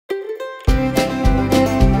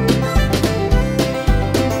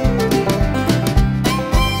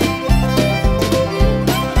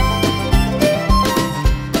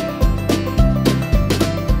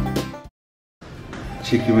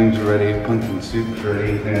Chicken wings are ready, pumpkin soup's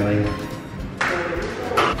ready, nearly.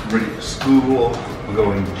 Ready for school, we're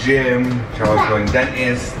going gym, Charles going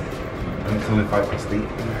dentist, and it's only 8:05.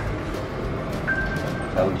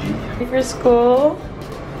 LG. Ready for school?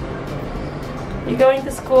 You going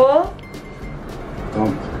to school?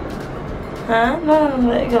 Don't. Huh? No,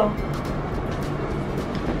 let it go.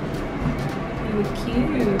 You're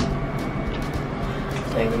cute.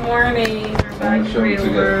 Good morning. We're back to real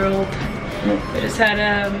world. Yep. We just had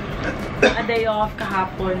a day off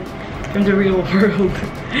kahapon from the real world.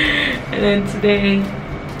 And then today,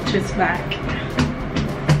 just back.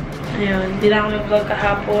 Ayun, hindi na ako nag-vlog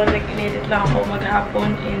kahapon. Nag-inedit lang ako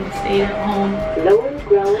maghapon and stayed at home. I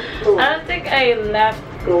don't think I left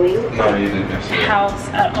No, you didn't yesterday. house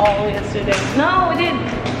at all yesterday. No, we did.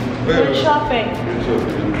 We went shopping.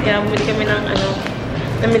 Yeah, bumili kami ng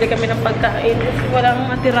namili kami ng pagkain kasi walang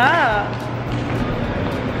matira.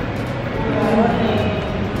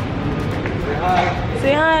 Say hi.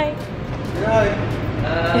 Say hi.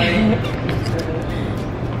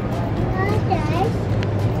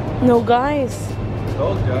 No guys.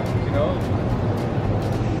 Told ya, you know.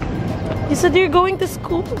 You said you're going to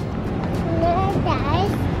school?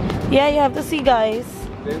 Yeah, you have to see guys.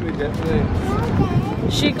 Maybe definitely.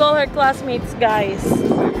 She called her classmates guys.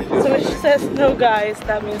 So when she says no guys,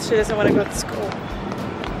 that means she doesn't want to go to school.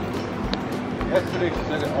 Yesterday she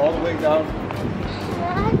said it all the way down.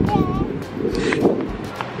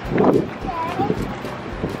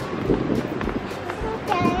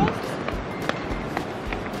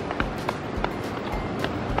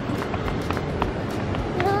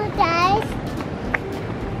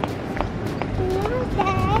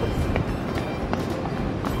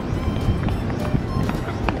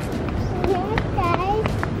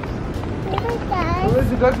 Where's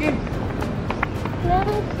the ducky?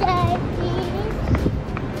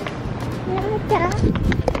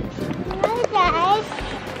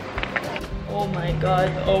 Oh my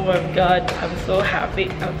god, oh my god, I'm so happy,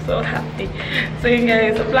 I'm so happy. So yun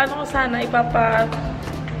guys, so plano ko sana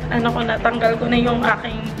natanggal ko na yung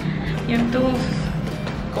tooth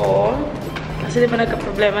ko. Kasi di ba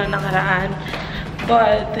nagka-problema na nakaraan.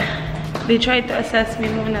 But, they tried to assess me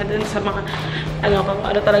muna dun sa mga, kung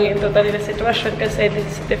ano talaga yung totally na sitwasyon kasi this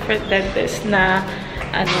is different dentist na,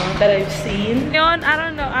 that I've seen. Yun, I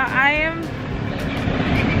don't know, I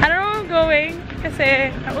don't know where I'm going. Kasi,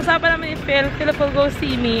 ang usapan naman ni Philip will go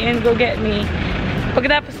see me and go get me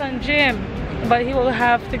pagkatapos ng gym. But he will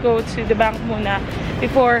have to go to the bank muna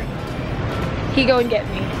before he go and get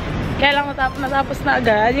me. Kaya lang natapos na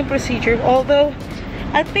agad yung procedure. Although,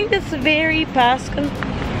 I think it's very fast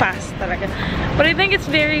talaga. But I think it's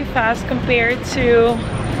very fast compared to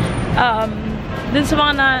dun sa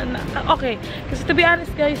mga okay. Kasi to be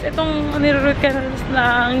honest guys, itong nire-root canals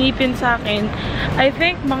na ngipin sa akin, I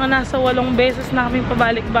think mga nasa 8 beses na kaming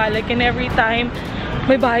pabalik-balik and every time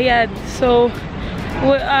may bayad. So,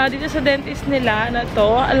 dito sa dentist nila na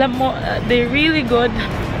to, alam mo, they're really good.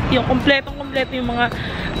 Yung kompletong-kompleto yung mga,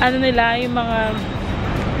 nila, yung mga,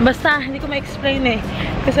 basta, hindi ko ma-explain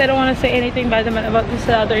kasi I don't wanna say anything bad naman about this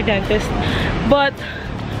other dentist. But,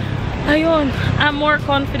 ayun, I'm more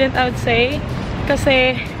confident I would say.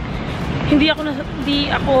 Kasi, hindi ko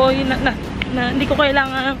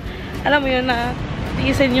kailangan, alam mo yun, na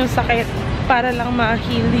tiisin yung sakit para lang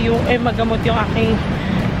ma-heal yung, magamot yung aking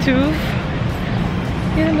tooth.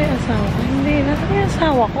 Hindi na may asawa ko. Hindi, nasa may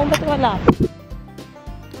asawa ko. Ba't wala?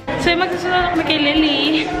 So, magsusunod kami kay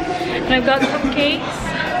Lily. And I've got some cakes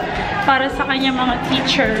para sa kanya mga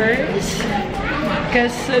teachers.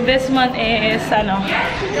 Because this month is,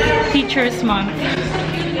 Teacher's Month.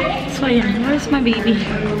 So, ayan. Where's my baby?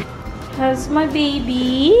 How's my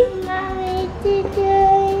baby? Mommy,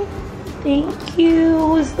 today. Thank you.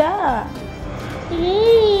 Who's that?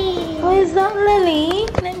 Lily. Oh, is that Lily?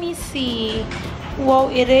 Let me see. Wow,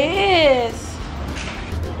 it is.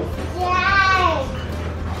 Yes.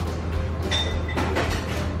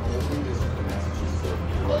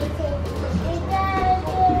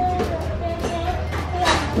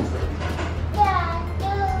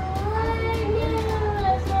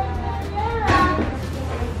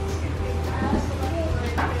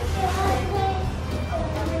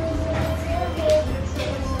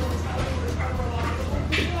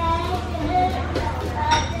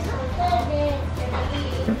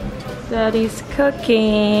 Daddy's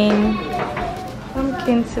cooking.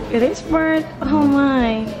 Pumpkin soup. It is burnt. Oh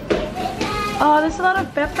my. Oh, there's a lot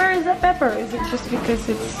of pepper. Is that pepper? Is it just because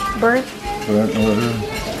it's burnt?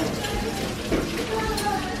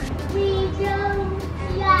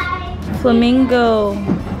 Flamingo.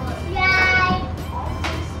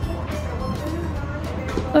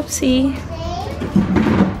 Oopsie.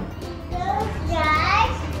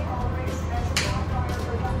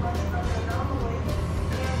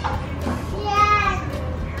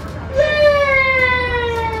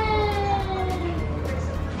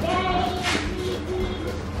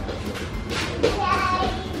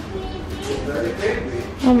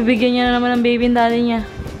 Mabibigyan niya na naman ng baby ng daddy niya.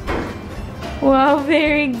 Wow,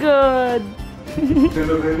 very good.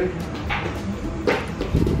 Hello, baby.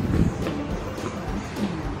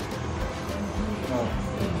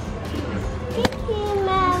 Thank you,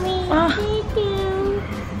 Mommy. Ah. Thank you.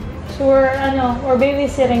 So we're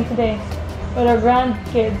babysitting today with our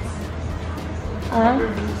grandkids. Huh?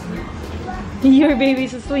 Your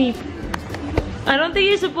baby's asleep. I don't think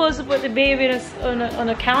you're supposed to put the baby on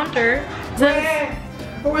a counter. Is that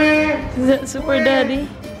super daddy?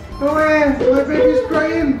 My baby's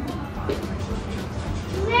crying.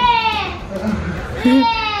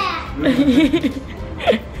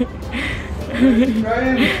 Baby's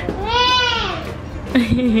crying.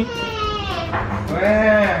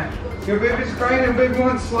 Your baby's crying. Your baby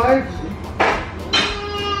wants slide.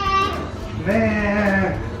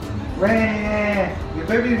 Your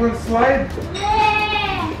baby wants slide.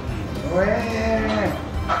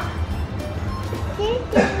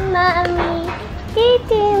 Mommy.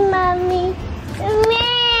 Thank you, Mommy.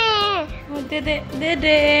 Oh, did it.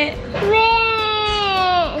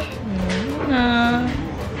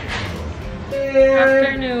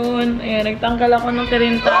 Afternoon. Ayan, nagtanggal ako ng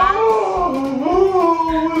tirinta.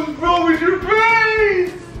 What's wrong with your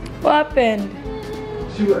face? What happened?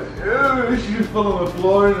 She fell on the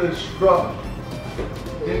floor in the straw.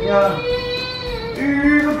 Look at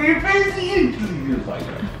your face. You're like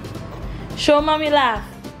that. Show mommy laugh.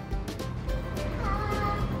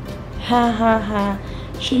 Ha ha ha.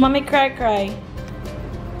 Show mommy cry.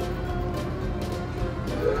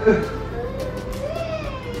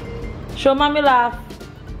 Show mommy laugh.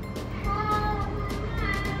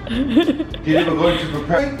 You never going to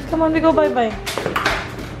prepare? Come on, we go bye-bye.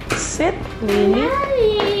 Sit, Lily.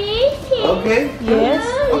 Okay. Yes.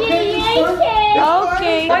 Okay, it's fine.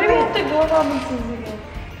 Okay. Why do we have to go, Robinsons again?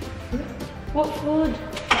 What food?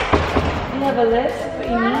 You have a list of what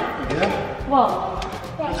you need? Yeah. What?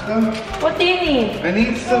 Let's go. What do you need? I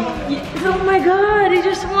need some. Oh my god, you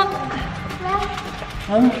just want...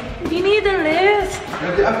 Huh? You need a list.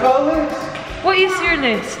 I've got a list. What is your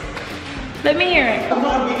list? Let me hear it. I'm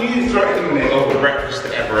not going to use threatening me over breakfast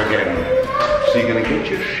ever again. So you're going to get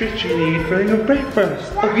your shit you need for your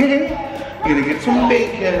breakfast, okay? You're going to get some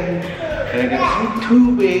bacon, and get some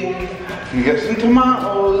tubing, you get some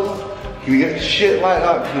tomatoes, you get shit like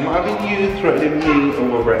that, because I'm having you threatening me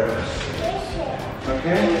over breakfast.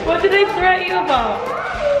 Okay? What did they threaten you about?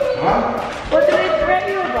 Huh? What did they threaten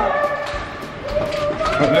you about?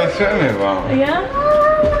 What did they threaten me about? Yeah?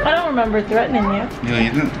 I don't remember threatening you. No,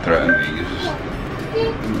 you didn't threaten me, you just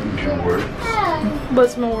used your words.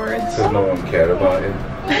 What's my words? Because no one cared about it.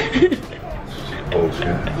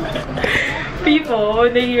 Bullshit. People,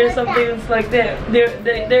 when they hear something that's like that,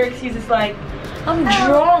 their excuse is like, I'm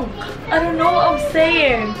drunk. I don't know what I'm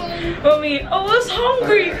saying. I mean, I was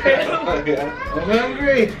hungry. I'm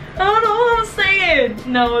hungry. I don't know what I'm saying.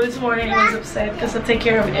 No, this morning I was upset because I take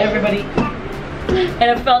care of everybody. And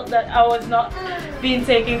I felt that I was not being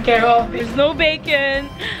taken care of. There's no bacon.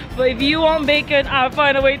 But if you want bacon, I'll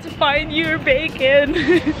find a way to find your bacon.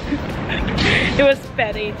 It was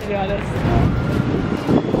petty, to be honest.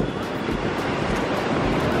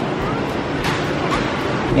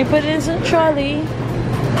 You put it in some trolley.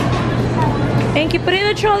 Thank you. Put it in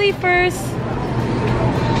the trolley first.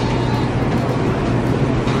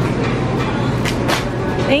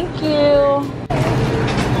 Thank you.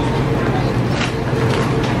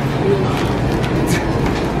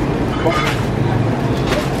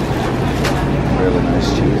 Really nice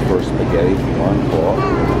cheese for spaghetti if you want, Paul.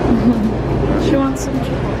 She wants some.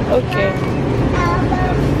 Okay.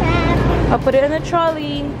 I'll put it in the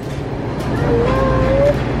trolley.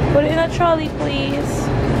 Put it in a trolley, please.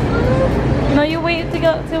 No, you wait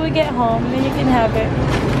till we get home, and then you can have it.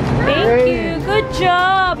 Thank you. Good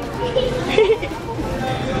job.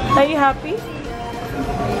 Are you happy?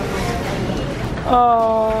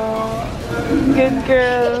 Oh, good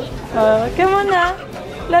girl. Come on now.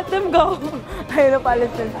 Let them go.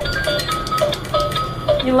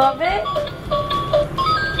 You love it?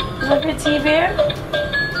 You love your tea bear?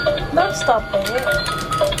 Don't stop it.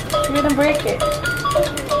 You're gonna break it.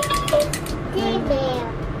 Tea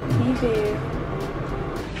bear. Tea bear.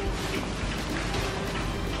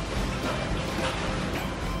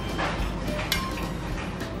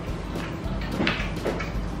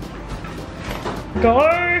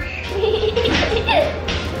 Gosh!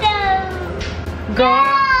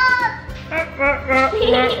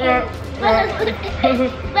 No. Gosh!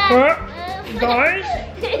 Guys?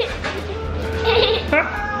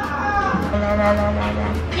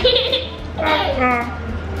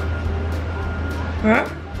 Huh?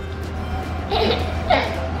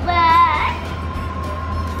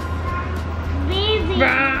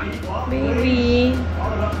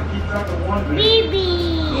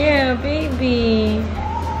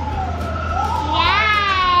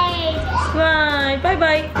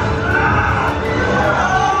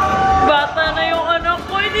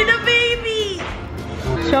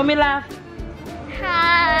 Show me laugh.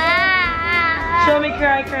 Show me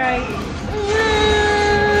cry.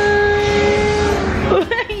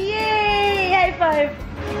 Yay! High five.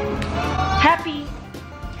 Happy.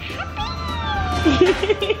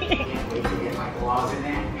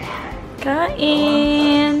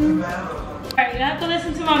 Kain. Alright, you have to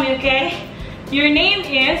listen to mommy, okay? Your name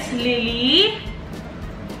is Lily.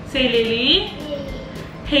 Say Lily.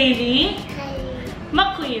 Haley.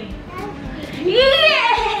 McQueen.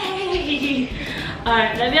 Yay!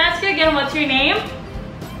 Alright, let me ask you again, what's your name?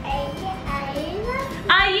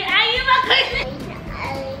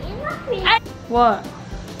 What?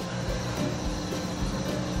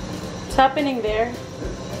 What's happening there?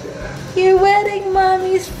 You're wetting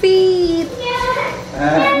mommy's feet!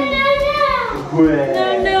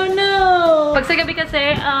 No! Pag sa gabi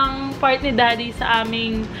kasi, ang part ni daddy sa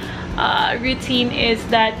aming routine is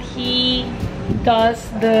that he does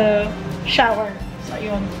the shower. So,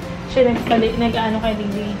 yun. Siya nag-ano kay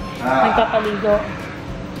Lily. Nagpapaligo.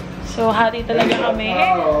 So, hati talaga kami.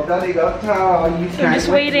 So, just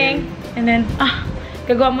waiting. And then,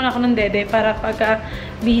 gagawa muna ako ng dede para pagka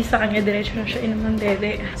bihis sa kanya, diretso na siya inom ng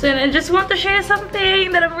dede. So, I just want to share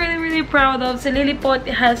something that I'm really proud of. Si Lilliput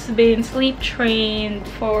has been sleep trained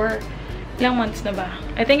for ilang months na ba?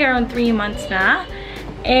 I think around 3 months na.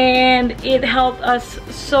 And it helped us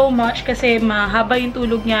so much kasi mahaba yung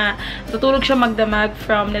tulog niya. Tutulog siya magdamag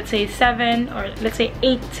from, let's say, 7 or let's say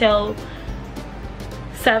 8 till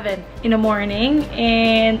 7 in the morning.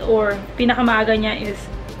 And, or pinakamaaga niya is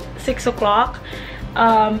 6 o'clock.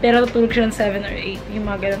 Pero tutulog siya ng 7 or 8. Yung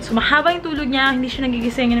mga ganun. So, mahaba yung tulog niya. Hindi siya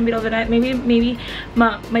nagigising in the middle of the night. Maybe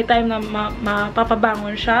may time na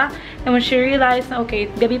mapapabangon siya. And when she realized na,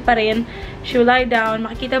 okay, gabi pa rin, she will lie down.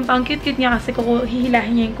 Makikita pa ang cute-cute niya kasi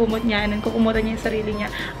hihilahin niya yung kumot niya and kukumutan niya yung sarili niya.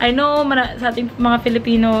 I know, sa ating mga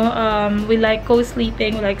Filipino, we like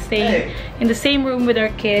co-sleeping. We like staying in the same room with our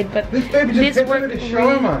kid. But this worked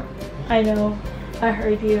really... I know. I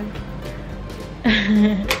heard you.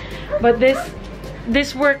 But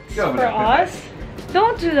this works for us.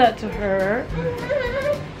 Don't do that to her.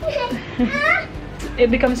 It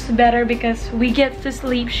becomes better because we get to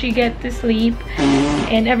sleep, she gets to sleep,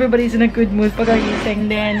 and everybody's in a good mood pagkagising.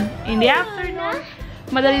 Then, in the afternoon,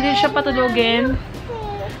 madali din siya patulogin.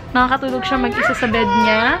 Nakakatulog siya mag-isa sa bed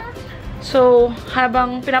niya. So,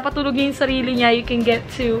 habang pinapatulog niya yung sarili niya, you can get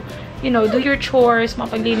to, you know, do your chores,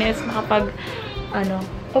 mapaglinis,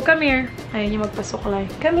 oh, come here. Ayun yung magpasuklay.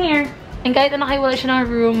 Come here. And kahit na nakaiwala siya ng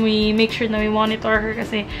room, we make sure na we monitor her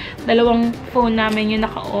kasi dalawang phone namin yung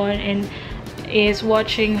naka-on and is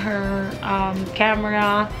watching her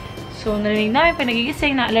camera. So, narinig namin pag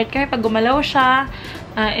nagigising, na-alert kami pag gumalaw siya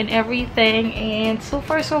and everything. And so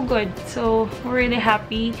far, so good. So, we're really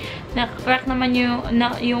happy. Na-crack naman yung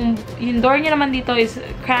door niya naman dito is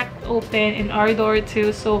cracked open and our door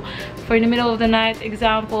too. So, for in the middle of the night,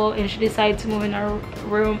 example, and she decides to move in our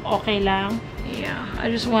room, okay lang. Yeah, I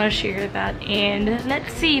just want to share that. And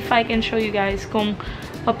let's see if I can show you guys kung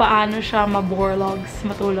papaano siya maborlogs,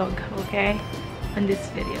 matulog, okay? On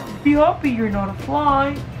this video. Be happy you're not a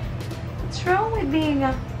fly. What's wrong with being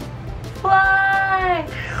a fly?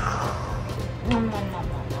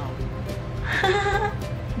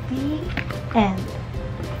 The end.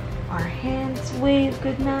 Our hands wave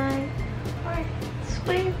goodnight. Our hands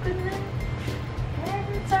wave goodnight.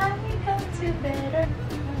 Every time we come to bed.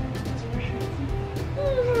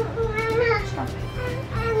 Stop it.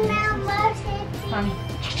 Mommy.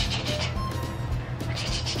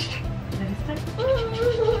 This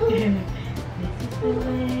is the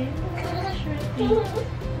way. Brush your teeth.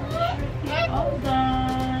 All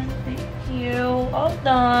done. Thank you. All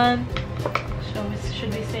done. So,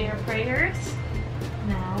 should we say our prayers?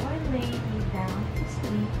 Now I lay me down to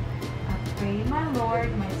sleep. I pray my Lord,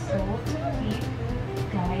 my soul to keep.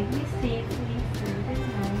 Guide me safely through the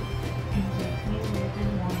night and let me live in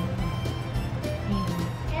wonderment.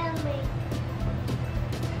 Amen.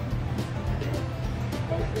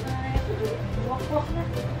 Walk na.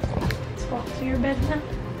 Let's walk to your bed na.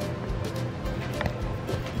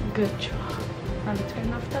 Good job. Now let's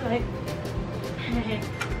turn off the light.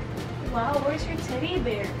 Wow, where's your teddy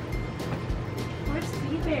bear? Where's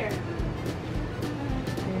teddy bear?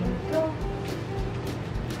 There you go.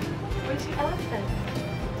 Where's your elephant?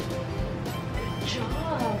 Good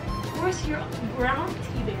job. Where's your brown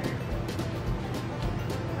teddy bear?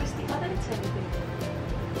 Where's the other teddy bear?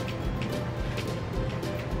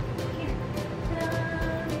 Here. Ta-da!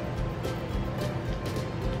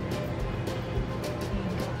 There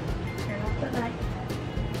you go. Turn off the light.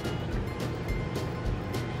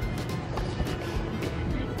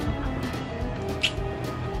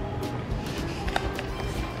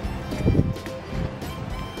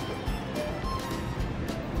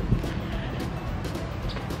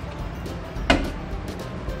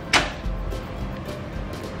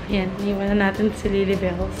 Yan, iniwan na natin si Lily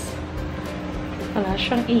Bells. Wala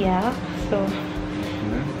siyang iyak. So,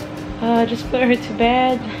 just put her to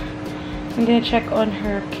bed. I'm gonna check on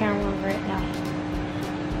her camera right now.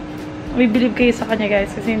 We believe kayo sa kanya,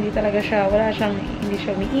 guys, kasi hindi talaga siya, hindi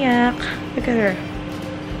siya umiiyak. Look at her.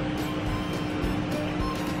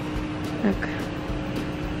 Look.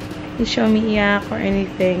 Hindi siya umiiyak or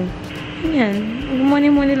anything. Yan.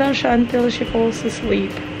 Muni-muni lang siya until she falls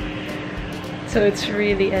asleep. So, it's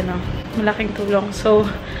really, malaking tulong. So,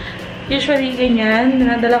 usually, ganyan.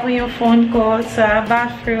 Dinadala ko yung phone ko sa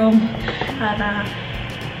bathroom para,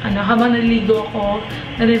 habang naliligo ako,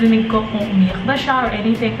 naririnig ko kung umiyak ba siya or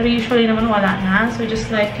anything. Pero usually naman wala na. So, just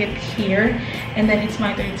like it here. And then, it's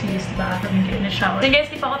my turn to use the bathroom and get in the shower. So, guys,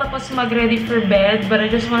 di pa ako tapos mag-ready for bed. But I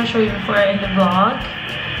just want to show you before I end the vlog.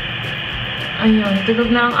 Ayun,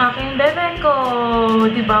 tulog na ang aking bebe ko.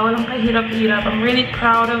 Diba? Walang kahirap-hirap. I'm really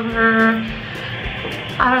proud of her.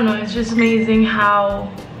 I don't know, it's just amazing how...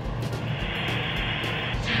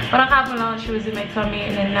 Parang kahapon lang she was in my tummy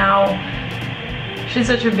and then now she's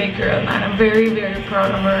such a big girl and I'm very, very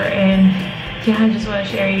proud of her and yeah, I just want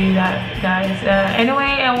to share you that, guys.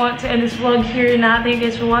 Anyway, I want to end this vlog here now. Thank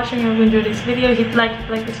you guys for watching. I hope you enjoyed this video. Hit like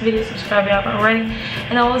this video, subscribe if you haven't already,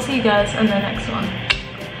 and I will see you guys on the next one.